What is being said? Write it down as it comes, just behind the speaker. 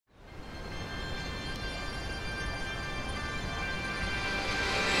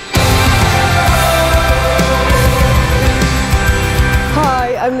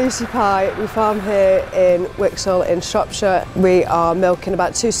I'm Lucy Pye. We farm here in Whixall in Shropshire. We are milking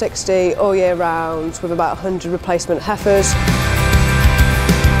about 260 all year round with about 100 replacement heifers.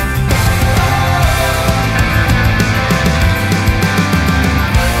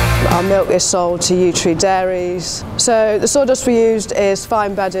 Our milk is sold to yew tree dairies. So the sawdust we used is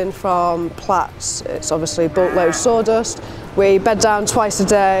fine bedding from Platts. It's obviously bulk load sawdust. We bed down twice a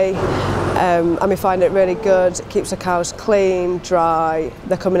day and we find it really good. It keeps the cows clean, dry.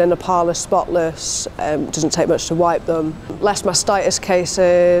 They're coming in a parlour spotless. It doesn't take much to wipe them. Less mastitis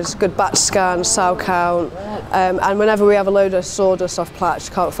cases, good batch scan, sow count. And whenever we have a load of sawdust off Platts,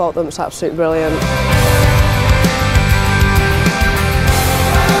 you can't fault them. It's absolutely brilliant.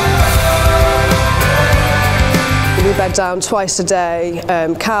 We bed down twice a day,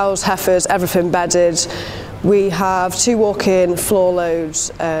 cows, heifers, everything bedded. We have 2 walk-in floor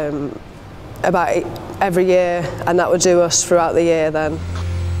loads about every year, and that would do us throughout the year then.